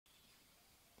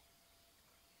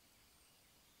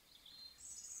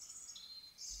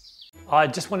I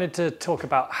just wanted to talk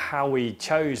about how we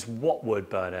chose what wood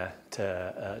burner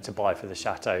to buy for the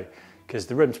chateau, because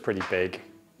the room's pretty big.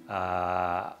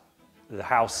 The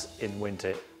house in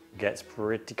winter gets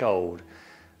pretty cold.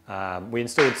 We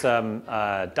installed some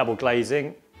double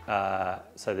glazing.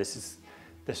 So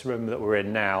this room that we're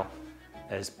in now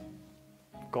has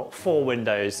got 4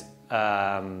 windows.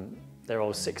 They're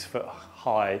all 6 foot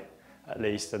high at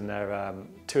least, and they're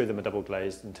 2 of them are double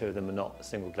glazed and 2 of them are not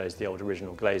single glazed, the old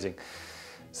original glazing.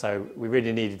 So we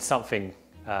really needed something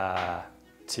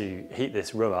to heat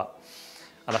this room up.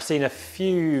 And I've seen a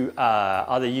few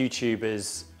other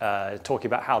YouTubers talking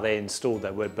about how they installed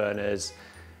their wood burners,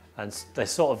 and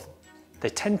they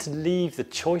tend to leave the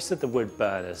choice of the wood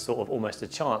burners sort of almost a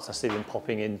chance. I see them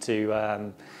popping into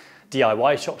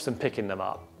DIY shops and picking them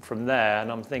up from there, and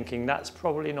I'm thinking that's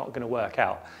probably not going to work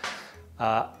out.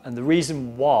 And the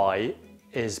reason why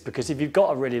is because if you've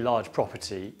got a really large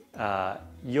property,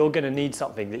 you're going to need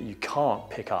something that you can't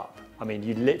pick up. I mean,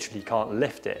 you literally can't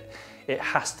lift it. It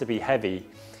has to be heavy.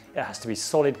 It has to be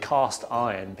solid cast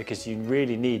iron, because you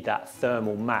really need that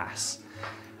thermal mass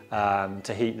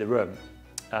to heat the room.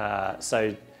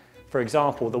 So, for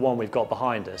example, the one we've got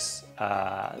behind us,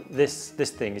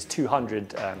 this thing is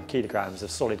 200 kilograms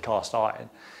of solid cast iron.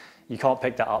 You can't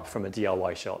pick that up from a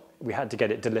DIY shop. We had to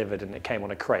get it delivered, and it came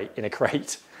on a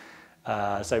crate.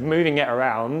 So moving it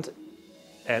around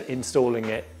and installing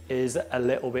it is a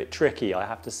little bit tricky, I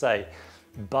have to say,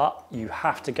 but you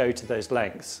have to go to those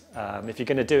lengths. If you're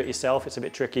going to do it yourself, it's a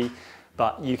bit tricky,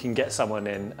 but you can get someone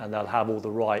in and they'll have all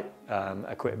the right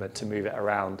equipment to move it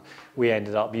around. We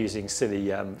ended up using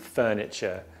silly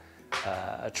furniture,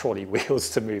 trolley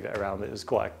wheels to move it around. It was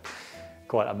quite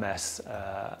a mess.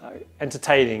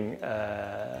 Entertaining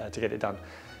to get it done.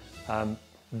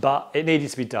 But it needed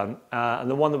to be done. And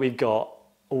the one that we've got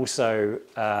also,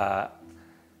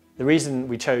 the reason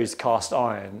we chose cast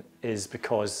iron is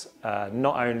because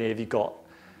not only have you got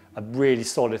a really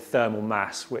solid thermal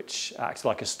mass which acts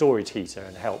like a storage heater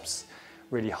and helps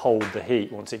really hold the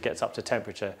heat once it gets up to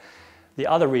temperature, the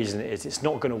other reason is it's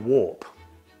not going to warp.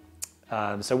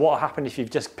 So what will happen if you've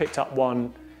just picked up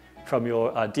one from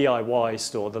your DIY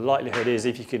store, the likelihood is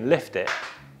if you can lift it,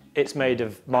 it's made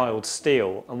of mild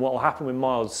steel, and what will happen with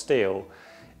mild steel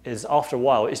is after a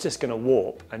while it's just going to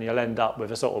warp and you'll end up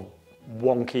with a sort of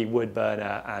wonky wood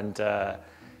burner, and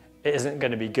it isn't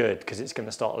going to be good because it's going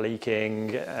to start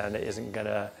leaking and it isn't going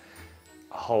to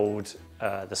hold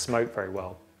the smoke very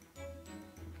well.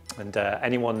 And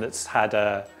anyone that's had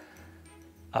a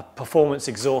performance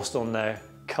exhaust on their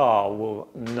car will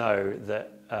know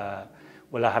that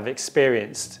will have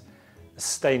experienced a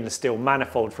stainless steel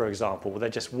manifold, for example, where they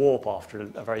just warp after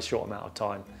a very short amount of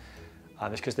time.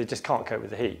 It's because they just can't cope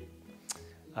with the heat.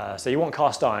 So you want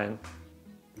cast iron.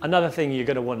 Another thing you're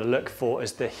going to want to look for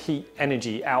is the heat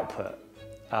energy output.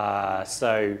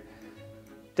 So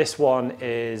this one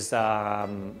is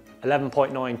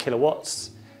 11.9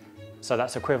 kilowatts. So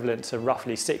that's equivalent to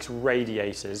roughly 6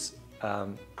 radiators.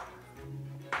 So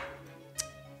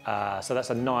that's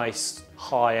a nice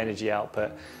high energy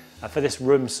output. For this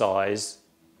room size,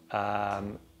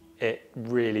 it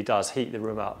really does heat the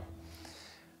room up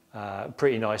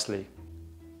pretty nicely.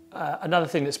 Another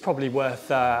thing that's probably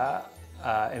worth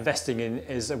investing in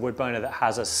is a wood burner that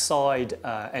has a side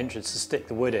entrance to stick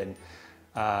the wood in,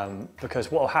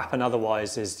 because what will happen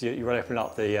otherwise is you'll open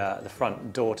up the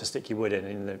front door to stick your wood in,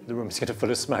 and the room's going to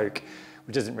full of smoke,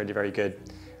 which isn't really very good.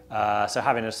 So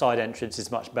having a side entrance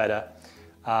is much better.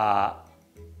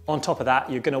 On top of that,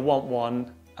 you're going to want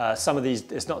one, some of these,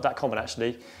 it's not that common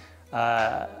actually,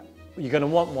 you're going to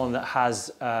want one that has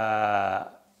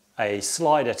a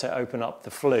slider to open up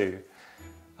the flue.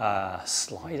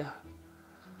 Slider?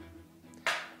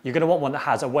 You're going to want one that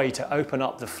has a way to open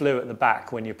up the flue at the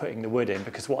back when you're putting the wood in,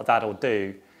 because what that'll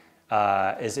do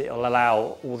is it'll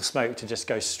allow all the smoke to just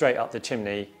go straight up the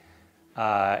chimney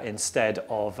instead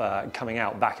of coming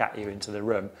out back at you into the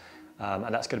room.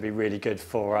 And that's going to be really good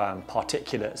for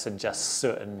particulates and just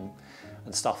soot and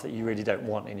stuff that you really don't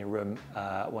want in your room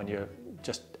when you're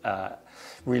just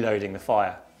reloading the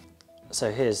fire.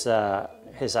 So here's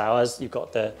ours. You've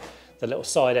got the little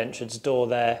side entrance door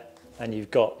there, and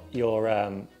you've got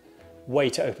your way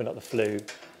to open up the flue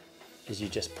is you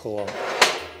just pull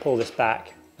this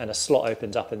back and a slot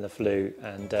opens up in the flue,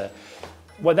 and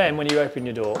well, then when you open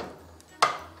your door,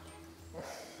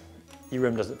 your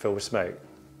room doesn't fill with smoke.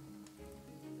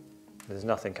 There's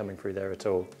nothing coming through there at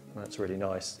all. That's really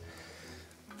nice.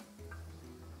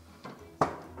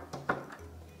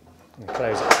 And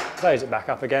close it back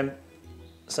up again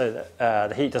so that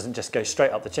the heat doesn't just go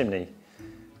straight up the chimney,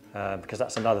 because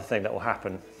that's another thing that will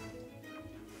happen.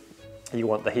 You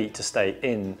want the heat to stay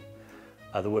in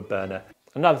the wood burner.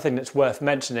 Another thing that's worth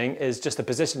mentioning is just the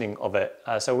positioning of it.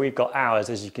 So we've got ours,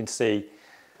 as you can see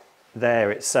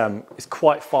there, it's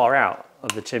quite far out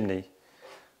of the chimney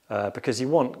because you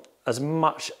want as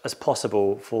much as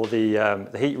possible for the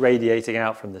heat radiating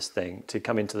out from this thing to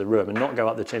come into the room and not go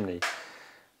up the chimney.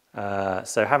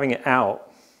 So having it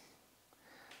out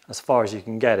as far as you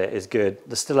can get it is good.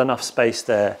 There's still enough space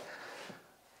there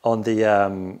on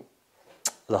the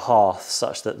hearth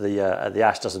such that the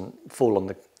ash doesn't fall on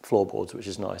the floorboards, which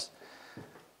is nice.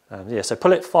 Yeah, so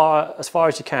pull it as far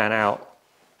as you can out,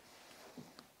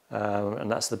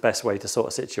 and that's the best way to sort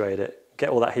of situate it. Get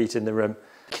all that heat in the room.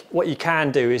 What you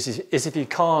can do is if you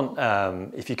can't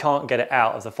get it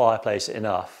out of the fireplace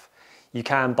enough, you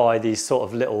can buy these sort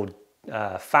of little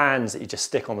fans that you just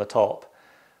stick on the top,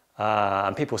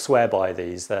 and people swear by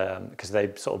these because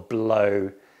they sort of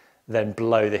blow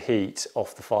the heat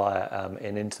off the fire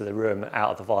and into the room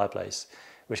out of the fireplace,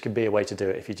 which can be a way to do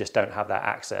it if you just don't have that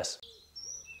access.